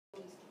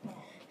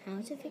How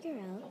to figure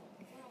out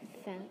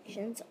if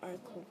fractions are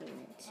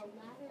equivalent.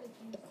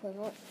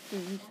 Equivalent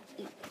means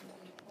equal.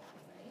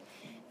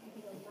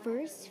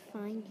 First,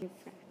 find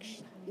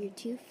your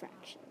two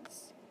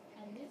fractions.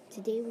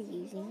 Today we're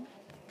using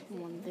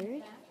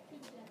 1/3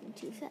 and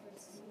 2/5.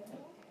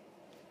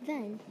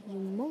 Then you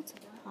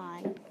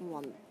multiply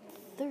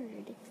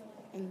 1/3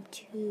 and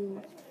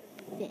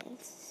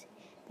 2/5,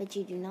 but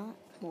you do not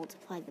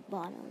multiply the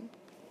bottom.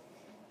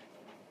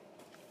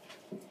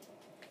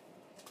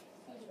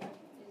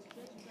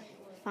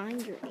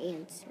 Find your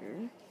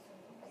answer,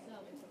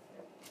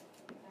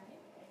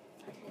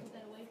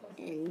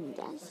 and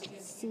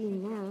let's see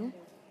now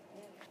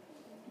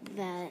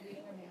that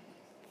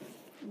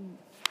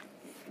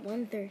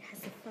 1/3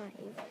 has a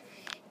 5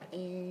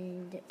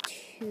 and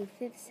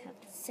 2/5 have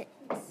the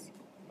 6.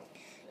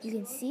 You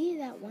can see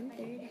that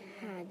 1/3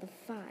 had the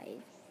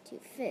 5,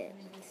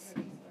 2/5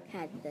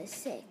 had the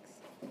 6.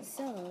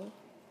 So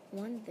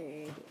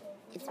 1/3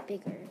 is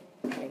bigger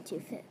than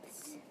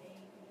 2/5.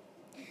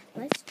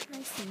 Let's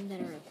try some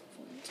that are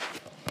equivalent.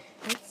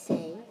 Let's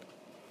say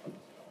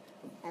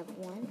I have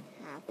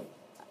 1/2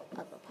 of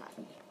a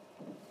pie.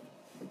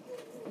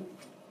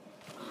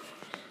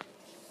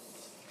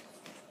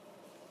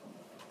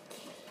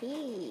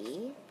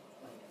 He,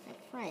 my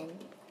friend,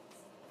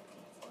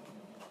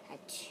 had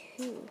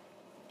 2/2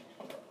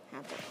 of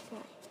a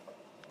pie.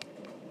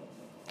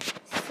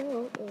 So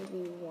it will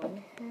be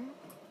 1/2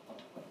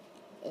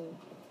 and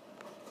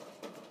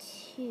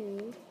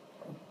 2/4.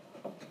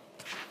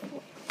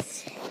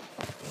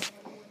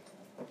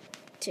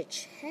 To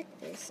check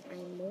this, I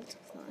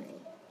multiply,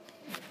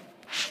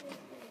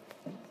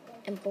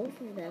 and both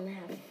of them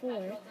have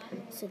 4,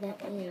 so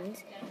that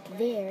means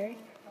they're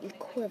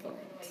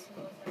equivalent.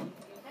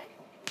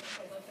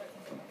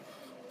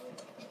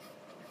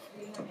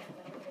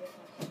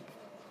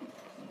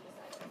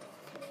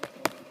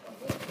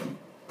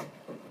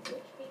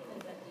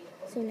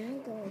 So now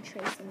go and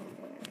try some more.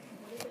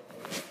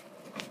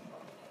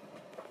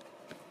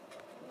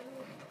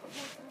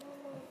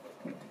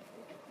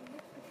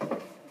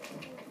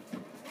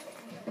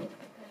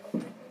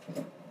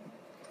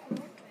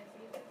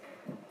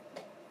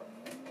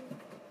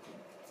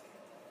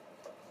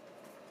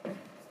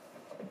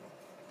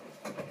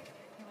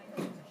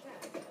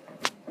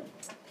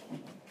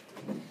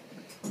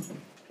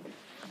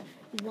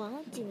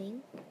 While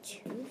doing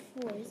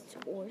 2/4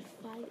 or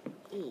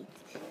 5/8,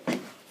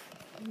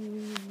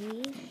 we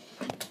would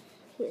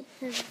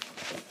have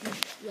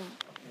the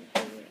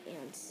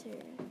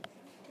answer.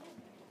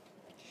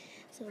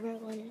 So we're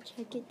going to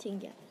check it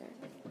together.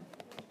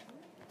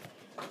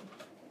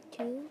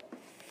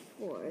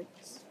 2/4,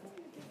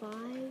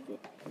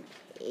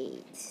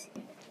 5/8.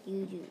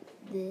 You do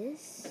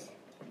this,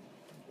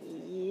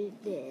 you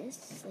do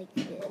this, like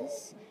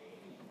this.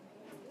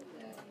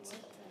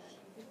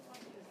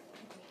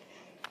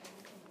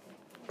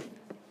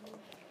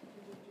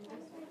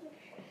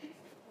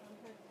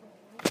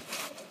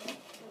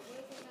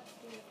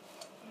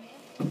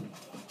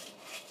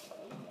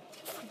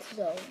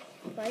 So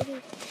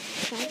 5/8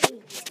 got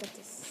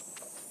to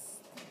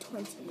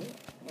 20,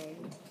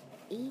 and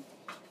 8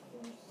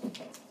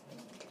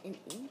 and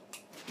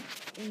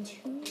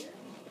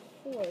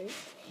 2/4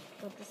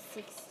 got to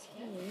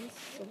 16.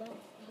 So that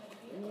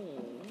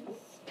means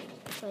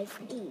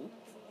 5/8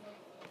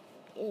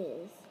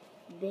 is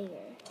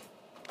bigger.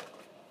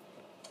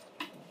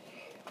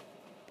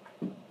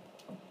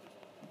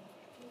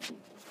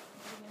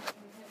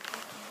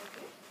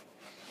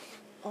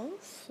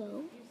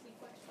 Also,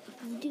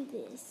 if you do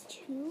this,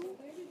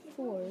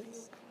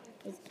 2/4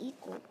 is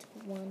equal to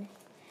 1/2.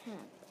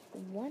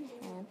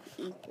 1/2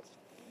 equals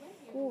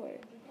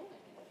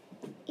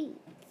 4/8.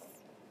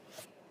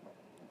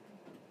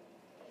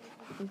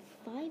 And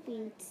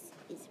 5/8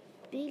 is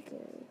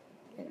bigger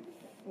than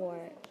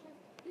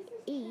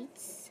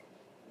 4/8.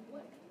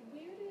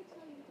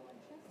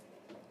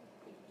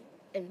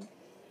 And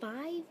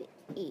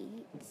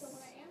 5/8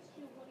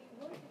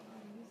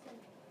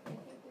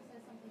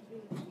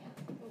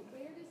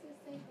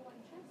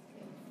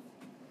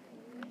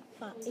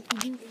 if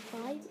you do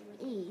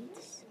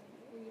 5/8,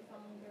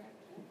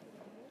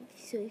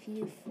 so if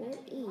you do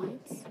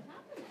 4/8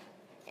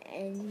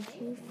 and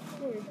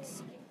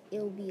 2/4, it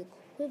will be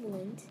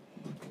equivalent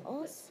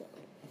also,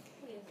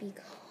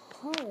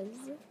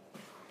 because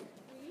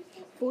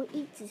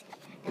 4/8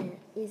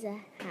 is a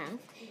half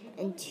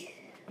and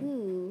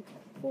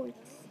 2/4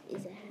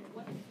 is a half.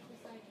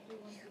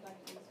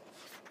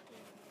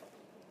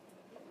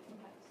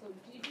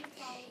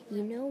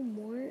 You know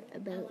more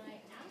about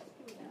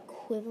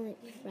equivalent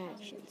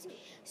fractions,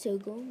 so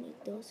go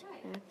make those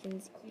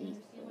fractions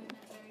equal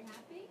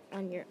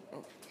on your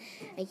own.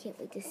 I can't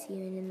wait to see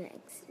you in the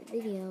next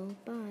video.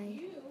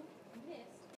 Bye.